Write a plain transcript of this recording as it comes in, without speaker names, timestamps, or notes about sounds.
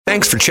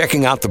Thanks for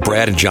checking out the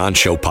Brad and John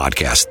Show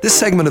podcast. This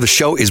segment of the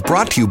show is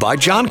brought to you by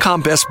John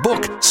Combest's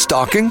book,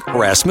 Stalking,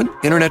 Harassment,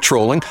 Internet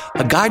Trolling,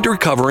 A Guide to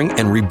Recovering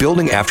and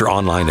Rebuilding After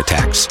Online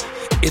Attacks.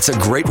 It's a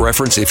great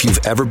reference if you've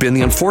ever been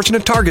the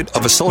unfortunate target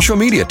of a social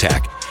media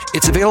attack.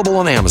 It's available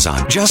on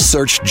Amazon. Just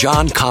search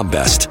John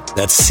Combest.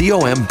 That's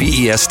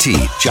C-O-M-B-E-S-T,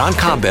 John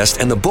Combest,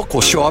 and the book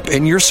will show up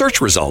in your search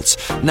results.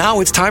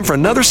 Now it's time for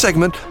another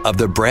segment of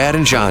the Brad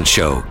and John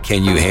Show.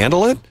 Can you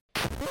handle it?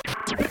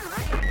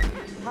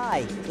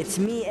 Hi, it's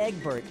me,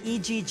 Egbert,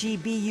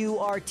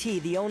 E-G-G-B-U-R-T,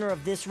 the owner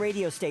of this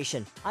radio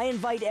station. I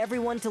invite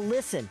everyone to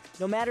listen,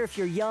 no matter if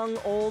you're young,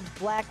 old,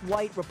 black,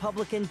 white,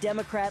 Republican,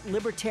 Democrat,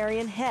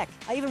 Libertarian, heck,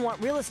 I even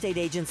want real estate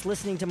agents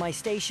listening to my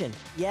station.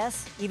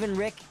 Yes, even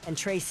Rick and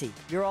Tracy.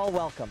 You're all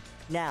welcome.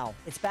 Now,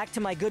 it's back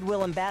to my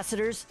Goodwill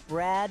ambassadors,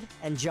 Brad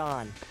and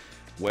John.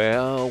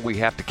 Well, we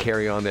have to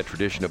carry on that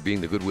tradition of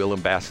being the Goodwill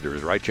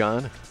ambassadors, right,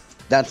 John?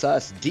 That's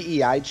us,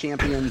 DEI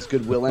champions,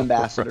 Goodwill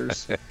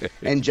ambassadors,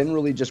 and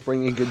generally just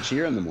bringing good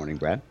cheer in the morning,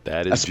 Brad.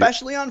 That is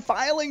especially on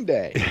filing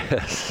day.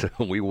 Yes,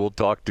 we will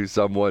talk to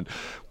someone.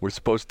 We're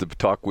supposed to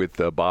talk with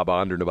Bob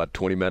Onder in about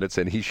 20 minutes,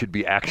 and he should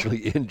be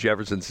actually in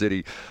Jefferson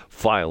City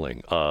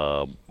filing,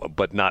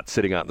 but not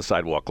sitting out on the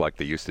sidewalk like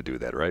they used to do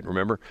that, right?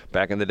 Remember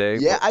back in the day?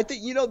 Yeah, I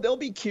think, they'll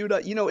be queued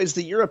up. As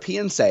the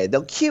Europeans say,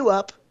 they'll queue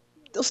up.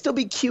 They'll still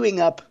be queuing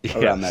up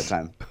around that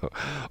time.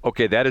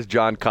 Okay, that is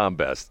John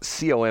Combest,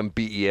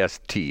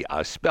 C-O-M-B-E-S-T.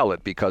 I spell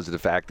it because of the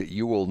fact that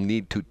you will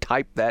need to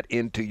type that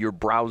into your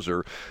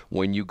browser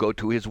when you go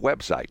to his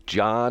website,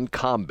 John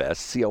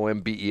Combest,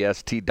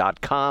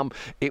 C-O-M-B-E-S-T.com.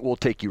 It will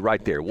take you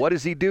right there. What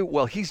does he do?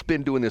 Well, he's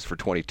been doing this for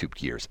 22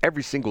 years.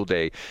 Every single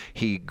day,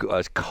 he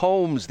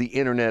combs the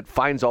internet,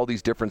 finds all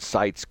these different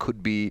sites.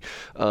 Could be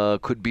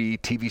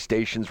TV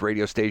stations,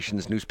 radio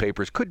stations,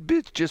 newspapers. Could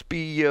be just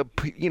be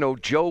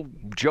Joe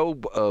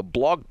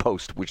blog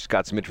post, which has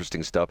got some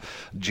interesting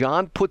stuff.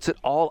 John puts it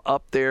all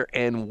up there,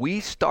 and we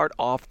start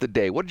off the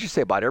day. What did you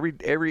say about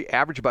every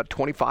average about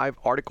 25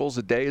 articles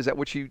a day? Is that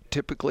what you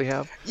typically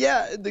have?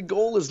 Yeah, the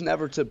goal is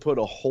never to put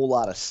a whole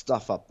lot of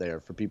stuff up there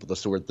for people to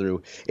sort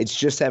through. It's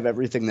just have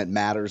everything that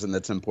matters and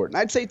that's important.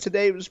 I'd say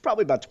today it was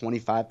probably about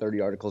 25,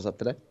 30 articles up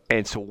today.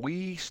 And so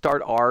we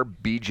start our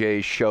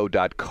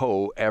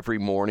bjshow.co every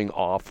morning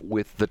off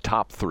with the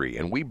top three,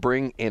 and we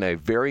bring in a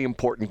very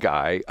important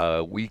guy.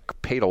 We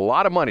paid a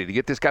lot of money to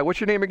get this guy. What's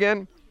your name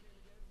again?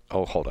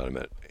 Oh, hold on a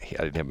minute.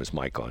 I didn't have his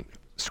mic on.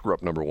 Screw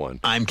up number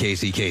one. I'm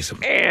Casey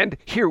Kasem. And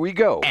here we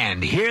go.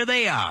 And here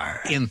they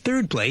are. In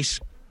third place.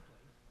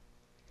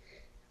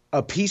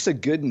 A piece of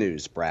good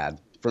news,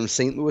 Brad, from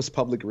St. Louis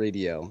Public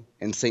Radio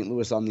and St.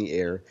 Louis on the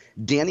Air.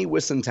 Danny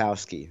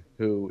Wicentowski,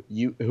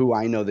 who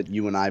I know that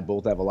you and I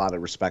both have a lot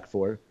of respect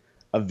for,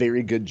 a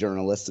very good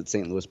journalist at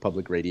St. Louis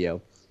Public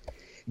Radio,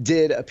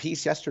 did a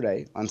piece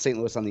yesterday on St.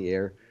 Louis on the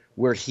Air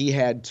where he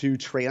had two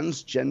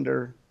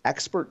transgender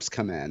experts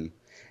come in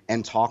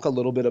and talk a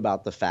little bit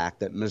about the fact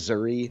that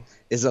Missouri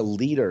is a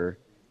leader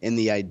in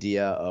the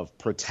idea of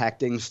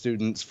protecting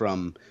students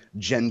from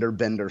gender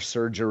bender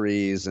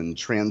surgeries and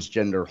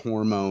transgender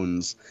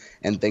hormones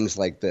and things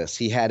like this.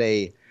 He had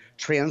a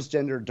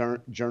transgender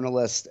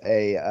journalist,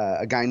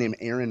 a guy named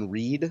Aaron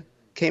Reed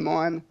came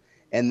on,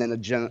 and then a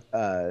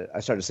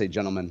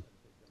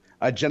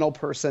gentle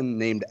person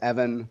named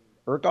Evan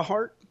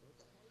Urquhart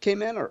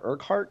came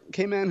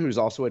in, who's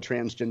also a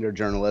transgender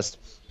journalist,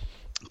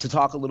 to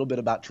talk a little bit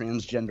about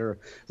transgender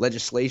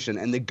legislation.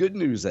 And the good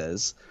news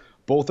is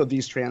both of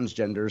these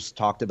transgenders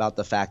talked about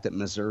the fact that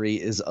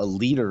Missouri is a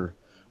leader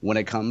when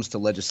it comes to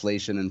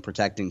legislation and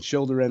protecting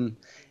children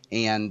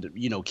and,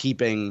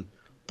 keeping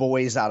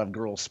boys out of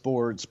girls'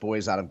 sports,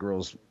 boys out of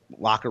girls'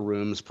 locker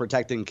rooms,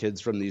 protecting kids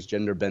from these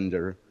gender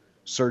bender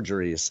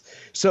surgeries.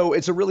 So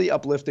it's a really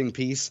uplifting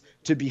piece.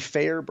 To be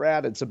fair,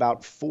 Brad, it's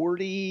about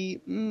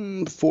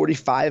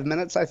 45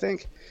 minutes, I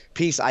think.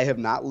 Piece, I have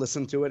not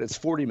listened to it. It's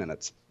 40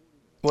 minutes.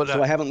 Well,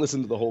 so I haven't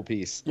listened to the whole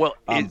piece. Well,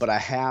 but I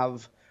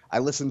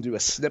listened to a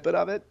snippet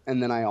of it,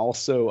 and then I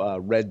also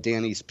read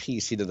Danny's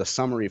piece. He did a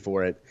summary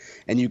for it,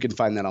 and you can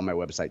find that on my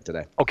website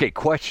today. Okay,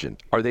 question.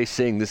 Are they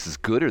saying this is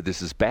good or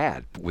this is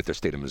bad with the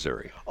state of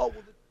Missouri? Oh,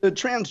 the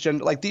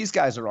transgender, like these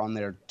guys are on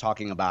there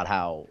talking about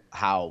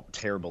how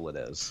terrible it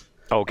is.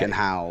 Okay. And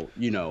how,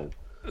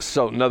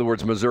 So, in other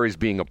words, Missouri's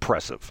being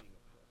oppressive.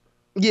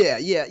 Yeah.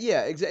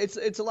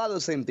 It's a lot of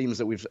the same themes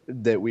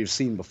that we've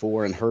seen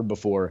before and heard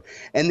before,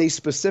 and they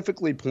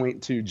specifically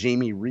point to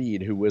Jamie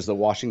Reed, who was the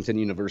Washington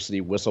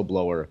University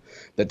whistleblower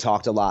that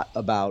talked a lot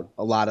about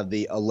a lot of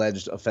the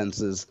alleged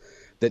offenses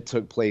that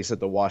took place at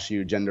the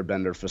WashU gender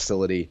bender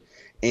facility,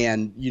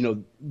 and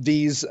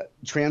these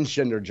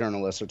transgender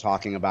journalists are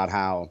talking about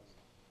how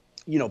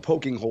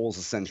poking holes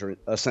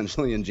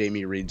essentially in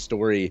Jamie Reed's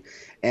story,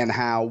 and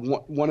how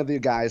one of the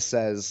guys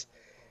says,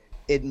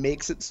 it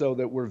makes it so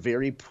that we're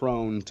very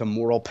prone to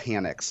moral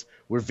panics.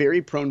 We're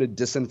very prone to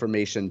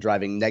disinformation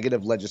driving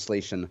negative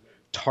legislation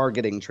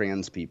targeting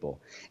trans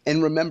people.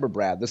 And remember,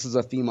 Brad, this is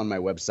a theme on my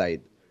website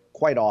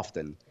quite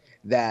often,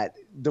 that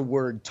the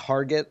word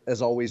target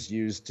is always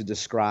used to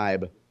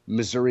describe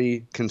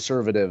Missouri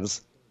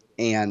conservatives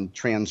and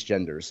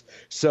transgenders.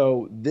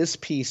 So this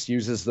piece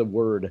uses the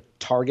word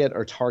target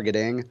or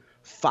targeting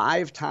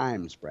 5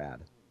 times,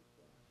 Brad.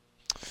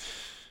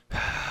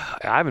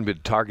 I haven't been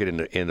targeted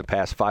in the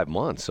past 5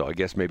 months, so I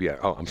guess maybe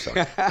I'm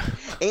sorry.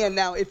 And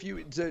now, if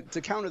you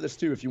to counter this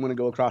too, if you want to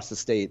go across the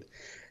state,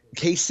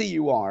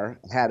 KCUR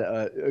had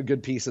a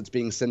good piece that's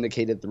being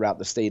syndicated throughout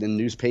the state in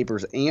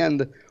newspapers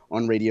and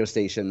on radio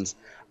stations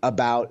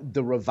about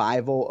the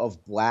revival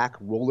of black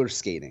roller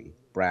skating,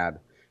 Brad.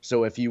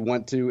 So if the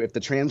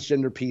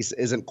transgender piece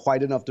isn't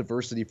quite enough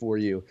diversity for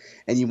you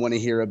and you want to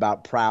hear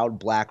about proud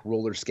black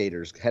roller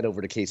skaters, head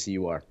over to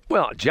KCUR.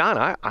 Well, John,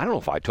 I don't know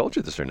if I told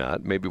you this or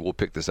not. Maybe we'll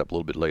pick this up a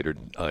little bit later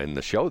in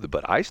the show.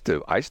 But I used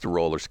to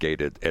roller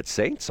skate at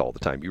Saints all the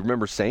time. You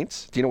remember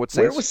Saints? Do you know what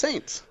Saints? Where was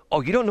Saints? Oh,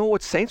 you don't know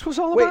what Saints was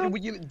all about?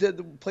 Wait,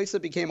 the place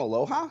that became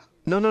Aloha?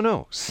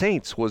 No.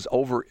 Saints was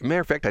over.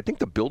 Matter of fact, I think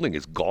the building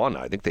is gone.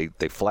 I think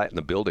they flattened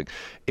the building.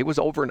 It was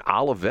over in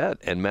Olivet.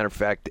 And matter of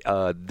fact,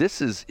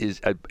 this is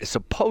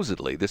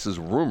supposedly, this is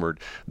rumored,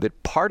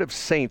 that part of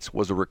Saints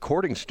was a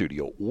recording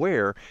studio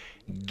where,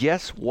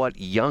 guess what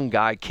young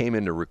guy came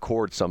in to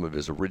record some of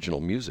his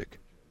original music?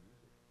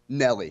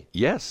 Nelly.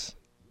 Yes.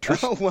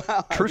 Oh,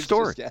 wow. True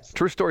story.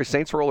 True story.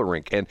 Saints Roller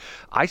Rink, and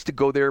I used to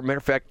go there. Matter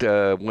of fact,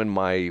 when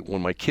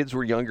my kids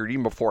were younger,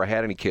 even before I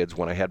had any kids,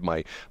 when I had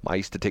I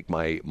used to take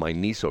my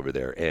niece over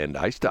there, and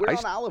I used to. Where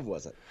on Olive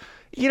was it?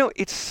 You know,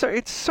 it's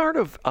sort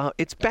of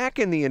it's back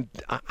in the.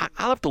 I'll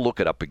have to look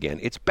it up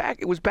again. It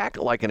was back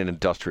like in an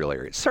industrial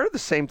area. It's sort of the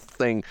same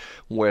thing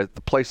where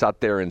the place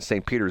out there in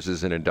St. Peter's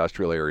is an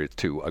industrial area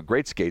too. A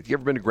Great Skate. You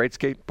ever been to Great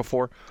Skate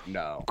before?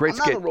 No. Great I'm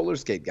not a roller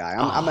skate guy.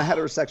 I'm a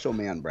heterosexual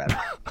man, Brad.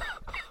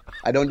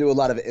 I don't do a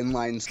lot of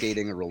inline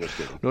skating or roller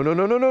skating.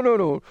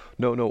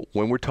 No.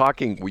 When we're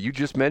talking, what you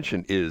just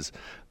mentioned is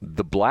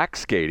the black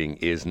skating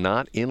is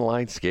not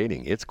inline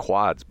skating. It's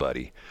quads,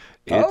 buddy.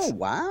 Oh,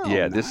 wow.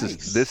 Yeah,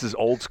 nice. this is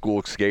old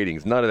school skating.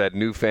 It's none of that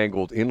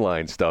newfangled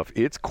inline stuff.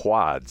 It's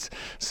quads.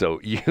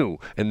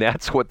 And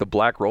that's what the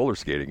black roller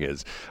skating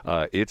is.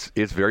 It's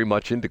very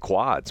much into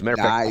quads.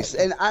 Matter of nice.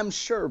 fact, and I'm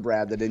sure,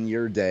 Brad, that in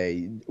your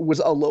day, was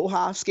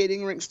Aloha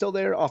skating rink still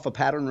there off of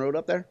Pattern Road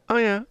up there? Oh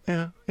yeah.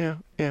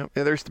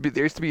 There used to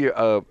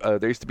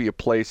be a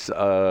place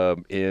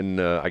in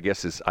I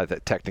guess it's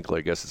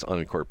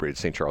unincorporated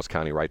St. Charles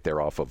County, right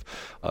there off of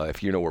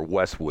if you know where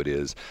Westwood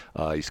is.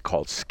 It's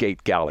called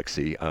Skate Galaxy.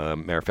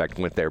 Matter of fact,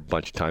 went there a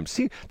bunch of times.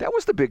 See, that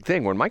was the big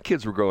thing when my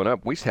kids were growing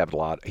up. We used to have a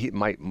lot.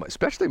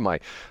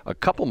 A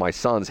couple of my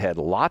sons had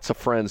lots of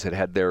friends that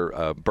had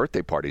their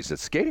birthday parties at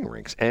skating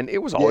rinks, and it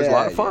was always a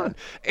lot of fun.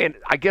 Yeah. And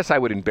I guess I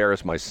would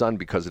embarrass my son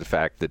because of the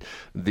fact that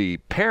the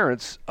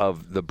parents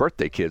of the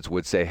birthday kids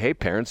would say, "Hey,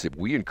 parents, if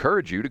we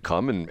encourage you to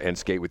come and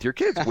skate with your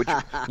kids,"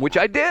 which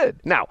I did.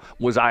 Now,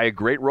 was I a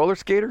great roller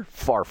skater?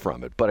 Far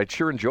from it, but I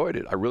sure enjoyed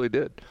it. I really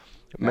did.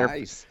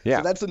 Nice. Yeah.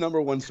 So that's the number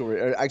 1 story.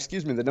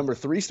 The number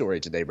 3 story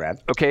today,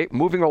 Brad. Okay,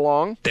 moving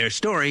along. Their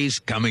stories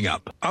coming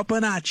up. Up a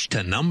notch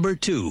to number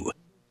 2.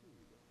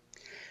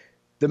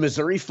 The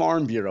Missouri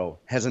Farm Bureau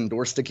has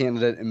endorsed a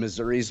candidate in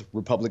Missouri's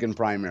Republican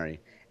primary,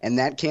 and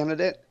that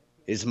candidate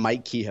is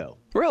Mike Kehoe.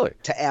 Really?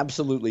 To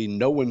absolutely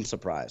no one's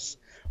surprise.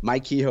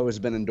 Mike Kehoe has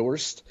been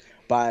endorsed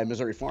by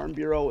Missouri Farm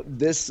Bureau.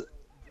 This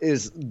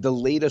is the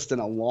latest in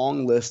a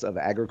long list of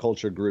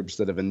agriculture groups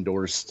that have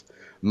endorsed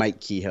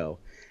Mike Kehoe.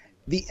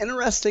 The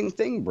interesting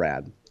thing,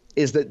 Brad,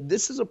 is that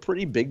this is a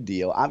pretty big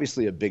deal,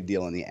 obviously a big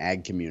deal in the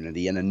ag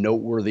community and a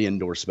noteworthy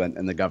endorsement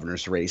in the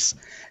governor's race.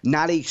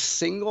 Not a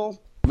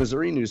single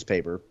Missouri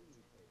newspaper,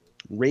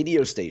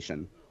 radio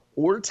station,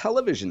 or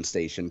television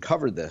station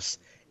covered this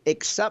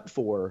except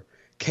for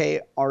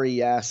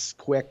KRES,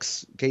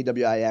 Quicks,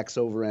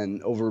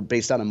 KWIX over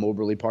based out of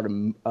Moberly, part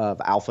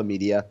of Alpha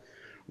Media,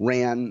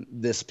 ran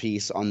this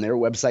piece on their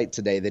website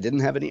today. They didn't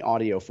have any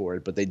audio for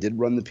it, but they did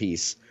run the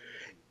piece.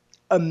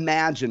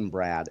 Imagine,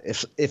 Brad,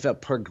 if a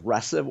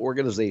progressive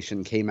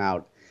organization came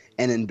out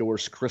and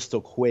endorsed Crystal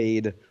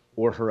Quaid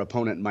or her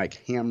opponent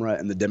Mike Hamra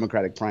in the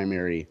Democratic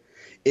primary,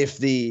 if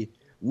the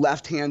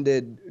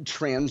left-handed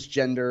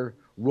transgender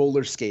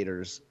roller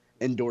skaters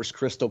endorsed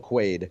Crystal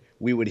Quaid,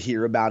 we would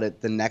hear about it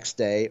the next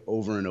day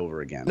over and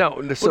over again.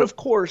 But of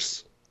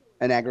course,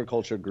 an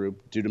agriculture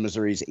group, due to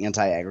Missouri's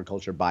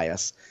anti-agriculture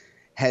bias,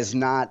 has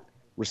not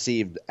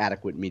received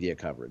adequate media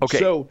coverage. Okay.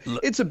 So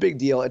it's a big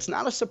deal. It's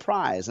not a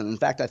surprise. And in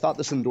fact, I thought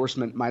this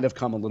endorsement might have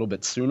come a little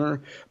bit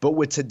sooner. But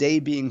with today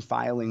being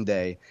filing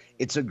day,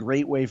 it's a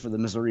great way for the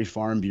Missouri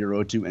Farm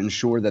Bureau to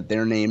ensure that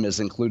their name is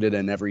included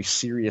in every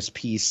serious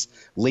piece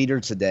later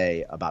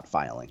today about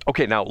filing.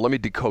 Okay, now let me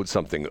decode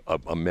something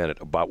a minute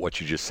about what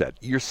you just said.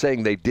 You're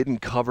saying they didn't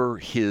cover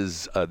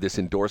his this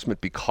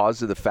endorsement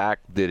because of the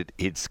fact that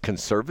it's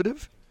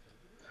conservative?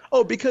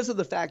 Oh, because of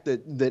the fact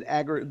that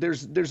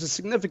there's a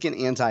significant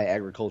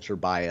anti-agriculture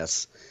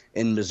bias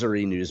in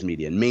Missouri news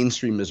media, in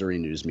mainstream Missouri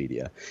news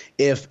media.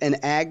 If an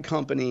ag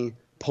company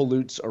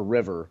pollutes a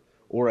river,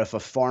 or if a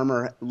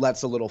farmer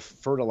lets a little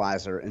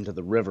fertilizer into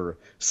the river,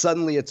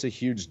 suddenly it's a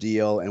huge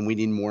deal and we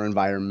need more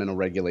environmental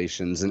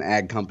regulations, and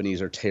ag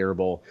companies are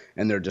terrible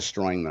and they're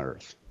destroying the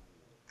earth.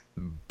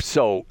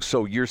 So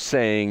you're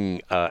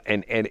saying,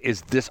 and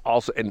is this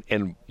also,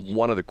 and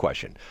one other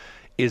question,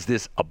 is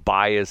this a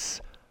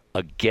bias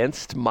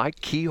against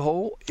Mike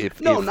Kehoe?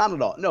 No, not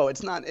at all. No,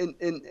 it's not.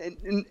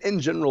 In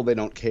general, they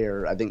don't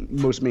care. I think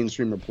most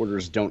mainstream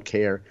reporters don't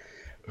care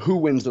who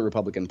wins the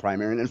Republican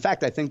primary. And in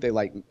fact, I think they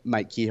like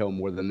Mike Kehoe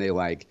more than they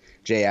like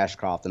Jay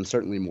Ashcroft, and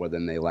certainly more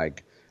than they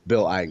like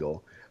Bill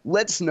Eigel.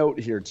 Let's note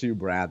here too,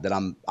 Brad, that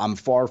I'm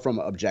far from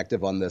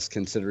objective on this,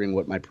 considering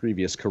what my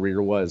previous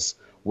career was,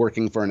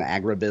 working for an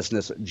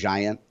agribusiness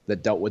giant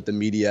that dealt with the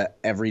media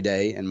every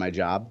day in my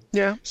job.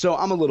 Yeah. So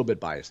I'm a little bit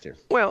biased here.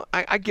 Well,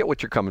 I get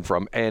what you're coming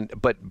from,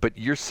 but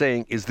you're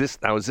saying, is this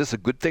a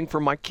good thing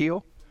for Mike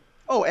Kehoe?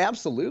 Oh,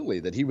 absolutely,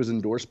 that he was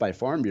endorsed by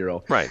Farm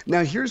Bureau. Right.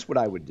 Now, here's what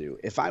I would do.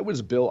 If I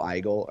was Bill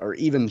Eigel or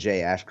even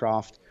Jay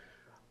Ashcroft,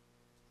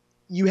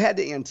 you had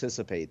to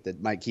anticipate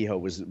that Mike Kehoe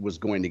was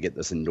going to get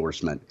this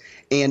endorsement.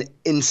 And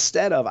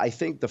instead of, I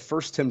think the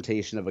first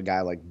temptation of a guy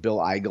like Bill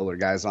Eigel or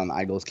guys on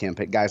Eigel's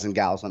campaign, guys and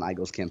gals on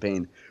Eigel's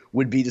campaign,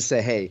 would be to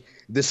say, hey,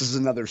 this is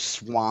another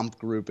swamp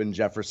group in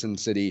Jefferson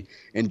City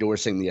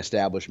endorsing the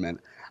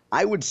establishment.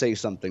 I would say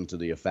something to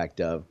the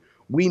effect of,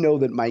 we know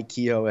that Mike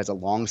Kehoe has a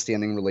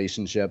long-standing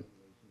relationship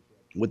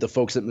with the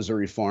folks at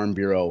Missouri Farm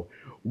Bureau.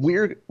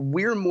 We're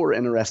more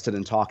interested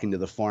in talking to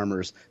the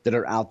farmers that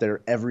are out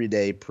there every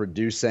day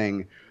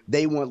producing.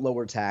 They want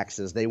lower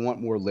taxes. They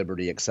want more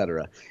liberty, et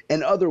cetera.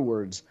 In other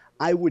words,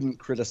 I wouldn't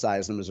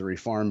criticize the Missouri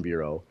Farm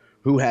Bureau,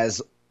 who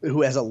has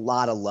a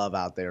lot of love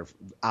out there,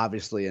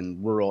 obviously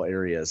in rural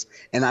areas.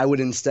 And I would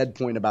instead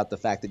point about the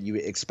fact that you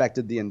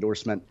expected the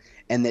endorsement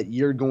and that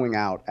you're going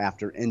out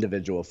after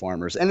individual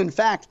farmers. And in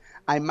fact,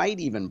 I might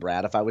even,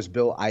 Brad, if I was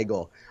Bill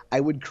Eigel, I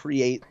would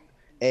create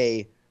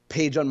a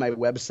page on my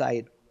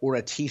website or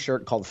a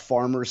T-shirt called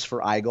Farmers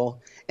for Eigel.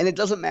 And it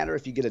doesn't matter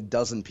if you get a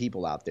dozen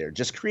people out there.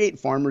 Just create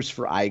Farmers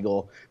for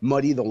Eigel,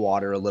 muddy the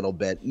water a little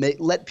bit.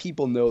 Let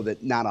people know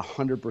that not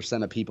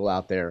 100% of people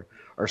out there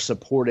are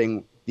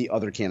supporting the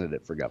other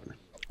candidate for governor.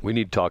 We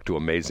need to talk to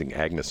Amazing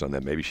Agnes on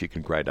that. Maybe she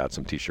can grind out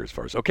some T-shirts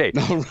for us. Okay.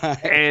 All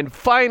right. And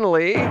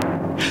finally,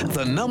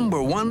 the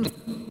number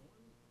one.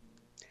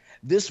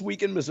 This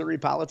week in Missouri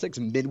politics,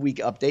 midweek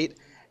update,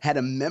 had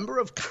a member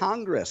of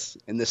Congress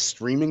in the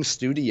streaming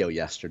studio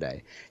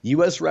yesterday,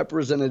 U.S.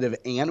 Representative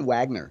Ann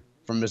Wagner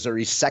from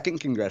Missouri's 2nd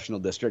Congressional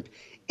District,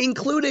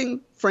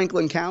 including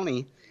Franklin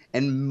County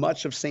and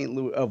much of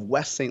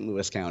West St.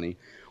 Louis County,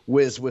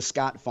 was with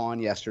Scott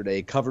Fawn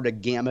yesterday, covered a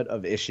gamut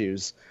of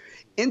issues.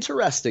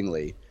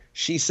 Interestingly,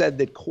 she said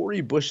that Cori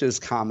Bush's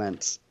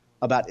comments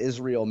about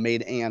Israel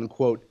made Ann,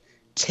 quote,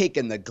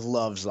 taken the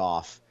gloves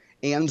off.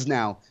 Ann's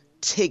now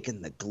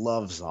taken the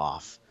gloves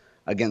off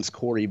against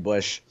Cori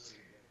Bush.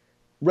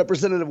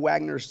 Representative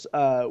Wagner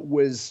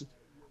was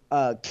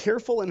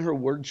careful in her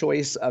word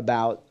choice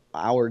about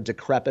our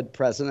decrepit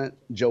president,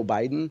 Joe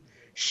Biden.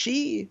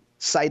 She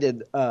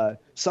cited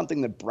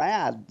something that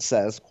Brad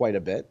says quite a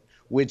bit,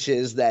 which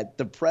is that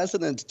the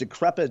president's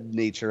decrepit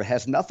nature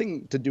has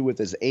nothing to do with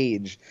his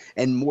age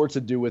and more to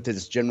do with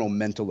his general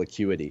mental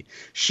acuity.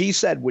 She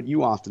said what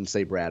you often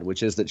say, Brad,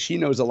 which is that she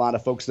knows a lot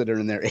of folks that are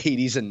in their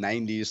 80s and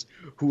 90s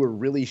who are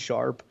really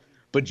sharp,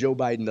 but Joe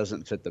Biden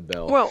doesn't fit the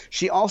bill. Well,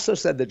 she also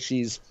said that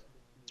she's,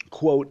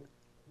 quote,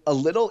 a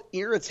little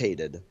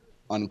irritated,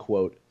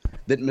 unquote,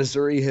 that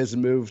Missouri has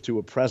moved to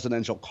a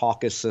presidential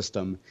caucus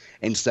system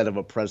instead of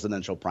a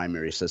presidential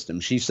primary system.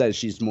 She says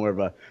she's more of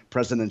a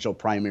presidential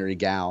primary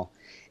gal.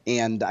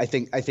 And I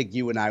think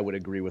you and I would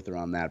agree with her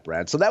on that,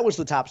 Brad. So that was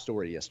the top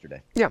story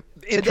yesterday. Yeah,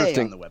 interesting.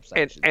 Today on the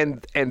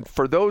website. And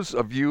for those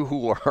of you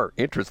who are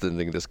interested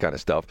in this kind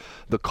of stuff,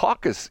 the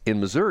caucus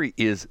in Missouri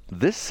is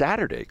this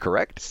Saturday,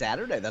 correct?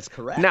 Saturday, that's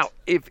correct. Now,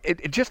 if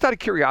just out of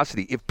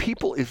curiosity,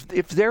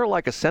 if they're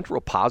like a central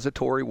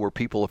repository where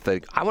people, if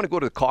they, I want to go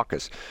to the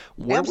caucus,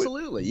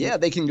 absolutely, yeah,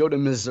 they can go to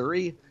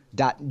Missouri.gop,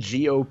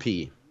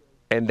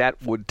 and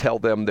that would tell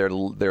them their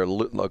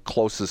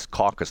closest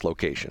caucus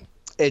location.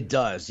 It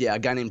does, yeah. A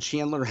guy named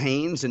Chandler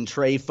Haynes and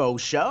Trey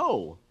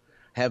Faucheux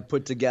have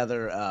put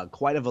together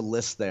quite of a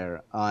list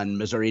there on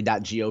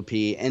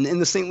Missouri.gop. And in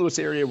the St. Louis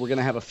area, we're going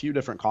to have a few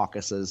different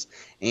caucuses,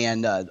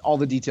 and all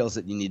the details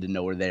that you need to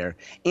know are there.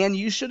 And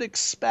you should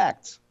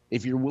expect,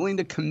 if you're willing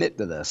to commit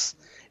to this,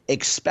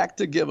 expect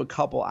to give a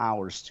couple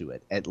hours to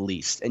it at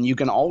least. And you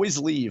can always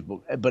leave,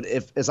 but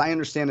if, as I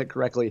understand it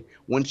correctly,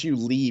 once you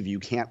leave, you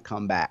can't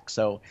come back.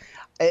 So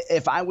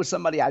if I was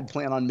somebody, I'd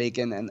plan on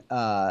making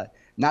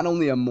not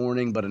only a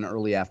morning, but an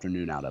early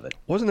afternoon out of it.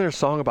 Wasn't there a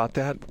song about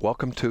that?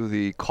 Welcome to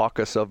the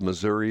caucus of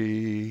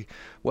Missouri.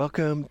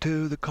 Welcome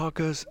to the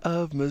caucus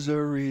of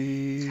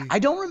Missouri. I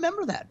don't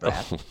remember that,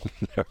 Brad. Oh,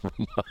 never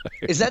mind.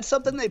 Is that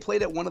something they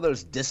played at one of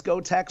those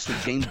discotheques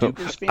that Jane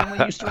Duker's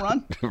family used to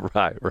run?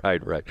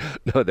 Right.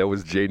 No, that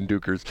was Jane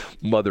Duker's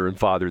mother and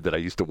father that I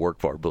used to work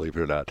for, believe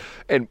it or not.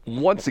 And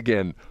once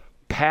again,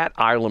 Pat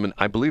Eilerman,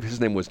 I believe his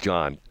name was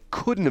John,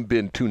 couldn't have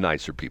been two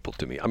nicer people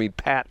to me. I mean,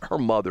 Pat, her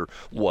mother,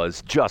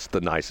 was just the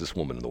nicest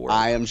woman in the world.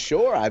 I am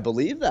sure. I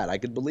believe that. I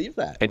could believe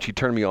that. And she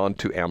turned me on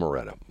to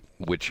Amaretto.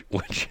 which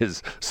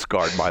has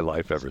scarred my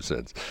life ever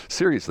since.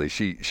 Seriously,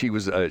 she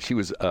was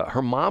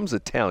her mom's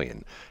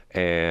Italian.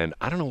 And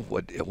I don't know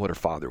what her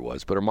father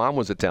was, but her mom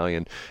was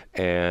Italian,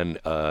 and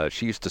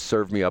she used to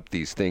serve me up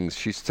these things.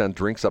 She sent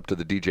drinks up to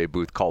the DJ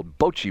booth called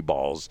Bocce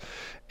Balls,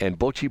 and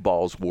Bocce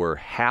Balls were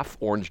half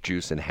orange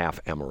juice and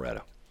half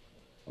amaretto.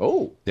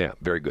 Oh. Yeah,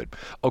 very good.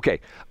 Okay,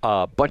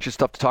 bunch of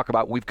stuff to talk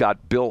about. We've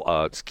got Bill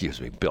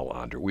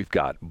Onder. We've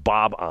got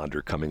Bob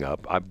Onder coming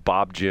up.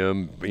 Bob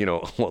Jim,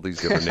 all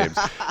these different names.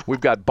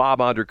 We've got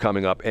Bob Onder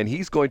coming up, and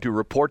he's going to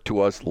report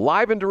to us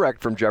live and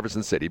direct from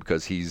Jefferson City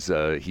because he's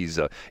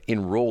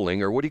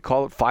enrolling, or what do you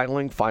call it?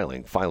 Filing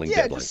deadline.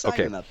 Just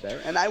signing up there.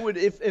 And I would,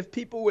 if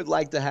people would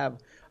like to have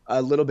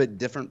a little bit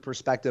different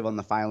perspective on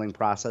the filing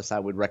process, I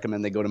would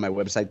recommend they go to my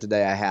website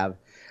today. I have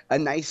a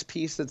nice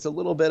piece that's a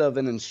little bit of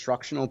an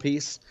instructional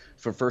piece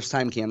for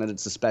first-time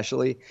candidates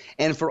especially,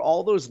 and for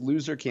all those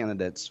loser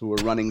candidates who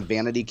are running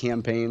vanity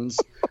campaigns.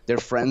 Their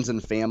friends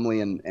and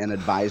family and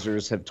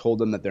advisors have told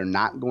them that they're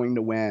not going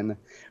to win,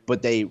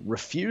 but they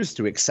refuse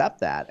to accept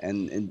that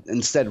and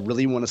instead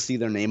really want to see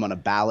their name on a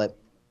ballot,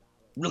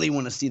 really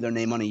want to see their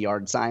name on a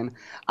yard sign.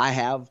 I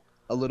have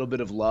a little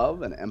bit of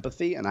love and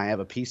empathy, and I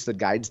have a piece that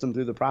guides them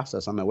through the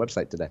process on my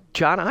website today.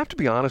 John, I have to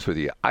be honest with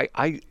you.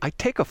 I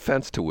take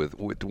offense to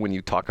with when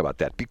you talk about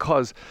that,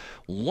 because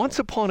once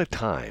upon a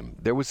time,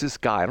 there was this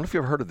guy, I don't know if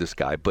you've ever heard of this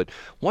guy, but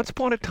once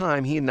upon a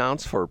time, he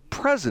announced for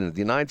president of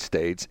the United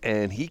States,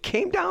 and he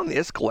came down the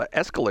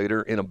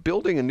escalator in a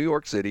building in New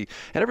York City,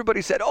 and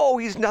everybody said, oh,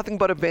 he's nothing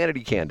but a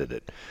vanity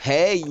candidate.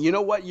 Hey, you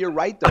know what? You're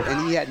right, though.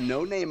 And he had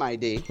no name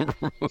ID.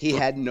 He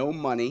had no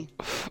money.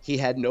 He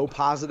had no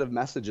positive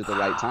message at the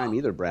right time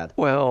either, Brad.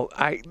 Well,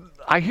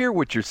 I hear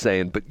what you're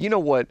saying, but you know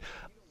what?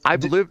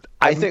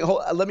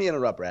 Let me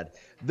interrupt, Brad.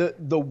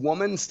 The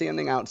woman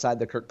standing outside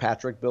the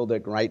Kirkpatrick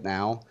building right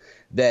now,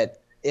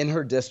 that in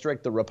her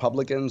district, the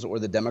Republicans or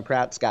the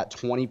Democrats got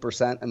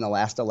 20% in the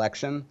last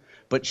election,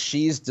 but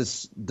she's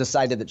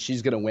decided that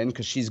she's going to win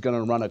because she's going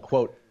to run a,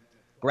 quote,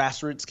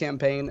 grassroots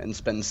campaign and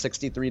spend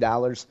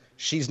 $63.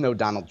 She's no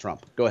Donald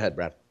Trump. Go ahead,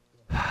 Brad.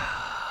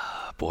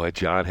 Boy,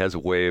 John has a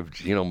way of,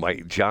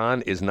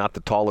 John is not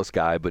the tallest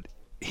guy, but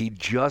he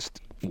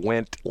just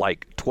went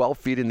like 12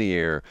 feet in the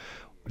air,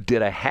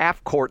 did a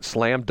half-court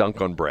slam dunk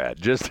on Brad.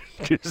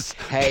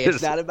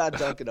 It's not about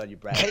dunking on you,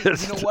 Brad. Hey,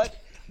 you know what?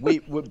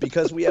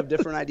 Because we have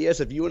different ideas,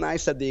 if you and I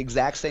said the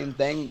exact same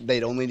thing,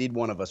 they'd only need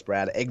one of us,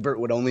 Brad. Egbert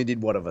would only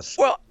need one of us.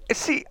 Well,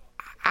 see,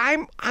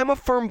 I'm a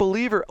firm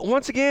believer.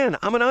 Once again,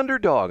 I'm an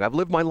underdog. I've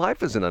lived my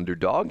life as an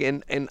underdog,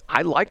 and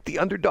I like the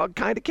underdog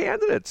kind of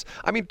candidates.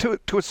 I mean,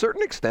 to a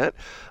certain extent.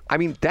 I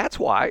mean, that's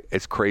why,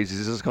 as crazy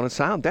as it's going to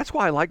sound, that's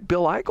why I like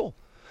Bill Eigel.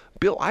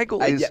 Bill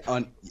Eigel is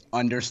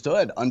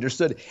understood.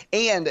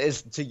 And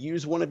as to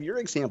use one of your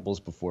examples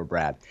before,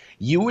 Brad,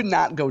 you would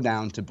not go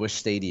down to Busch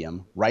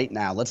Stadium right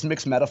now. Let's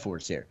mix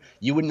metaphors here.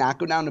 You would not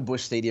go down to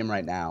Busch Stadium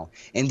right now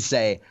and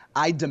say,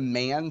 I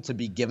demand to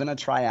be given a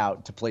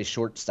tryout to play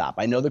shortstop.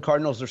 I know the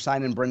Cardinals are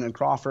signing Brendan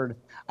Crawford.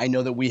 I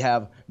know that we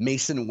have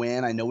Mason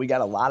Wynn. I know we got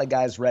a lot of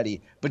guys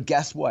ready. But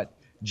guess what?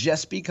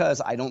 Just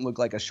because I don't look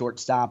like a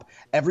shortstop,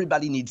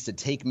 everybody needs to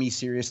take me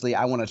seriously.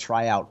 I want to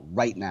try out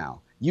right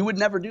now. You would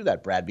never do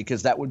that, Brad,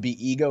 because that would be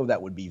ego.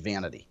 That would be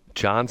vanity.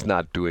 John's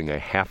not doing a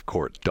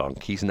half-court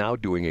dunk. He's now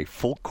doing a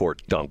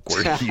full-court dunk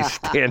where he's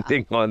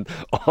standing on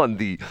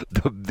the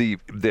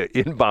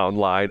inbound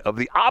line of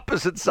the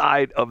opposite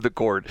side of the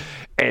court,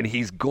 and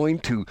he's going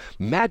to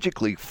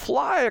magically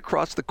fly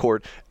across the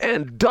court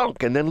and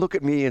dunk, and then look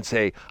at me and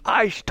say,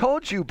 I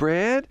told you,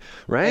 Brad,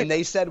 right? And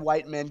they said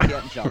white men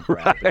can't jump,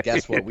 Brad. Right. But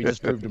guess what? We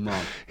just proved them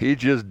wrong. He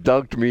just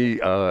dunked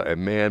me,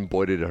 and man,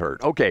 boy, did it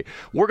hurt. Okay,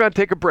 we're going to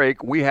take a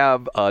break. We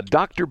have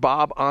Dr.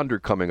 Bob Onder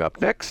coming up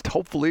next.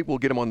 Hopefully, we'll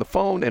get him on the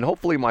phone, and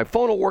hopefully my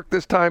phone will work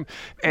this time,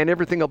 and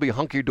everything will be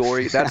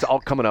hunky-dory. That's all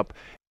coming up.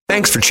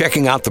 Thanks for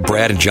checking out the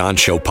Brad and John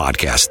Show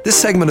podcast. This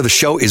segment of the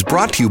show is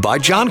brought to you by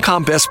John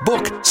Combest's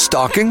book,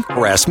 Stalking,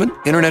 Harassment,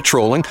 Internet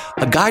Trolling,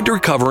 A Guide to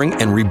Recovering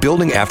and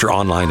Rebuilding After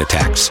Online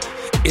Attacks.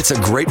 It's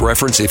a great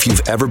reference if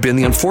you've ever been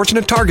the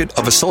unfortunate target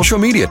of a social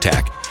media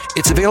attack.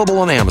 It's available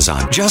on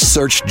Amazon. Just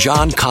search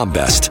John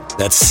Combest.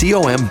 That's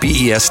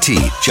C-O-M-B-E-S-T,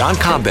 John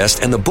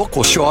Combest, and the book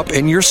will show up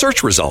in your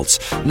search results.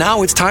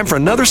 Now it's time for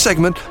another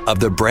segment of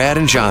the Brad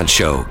and John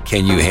Show.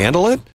 Can you handle it?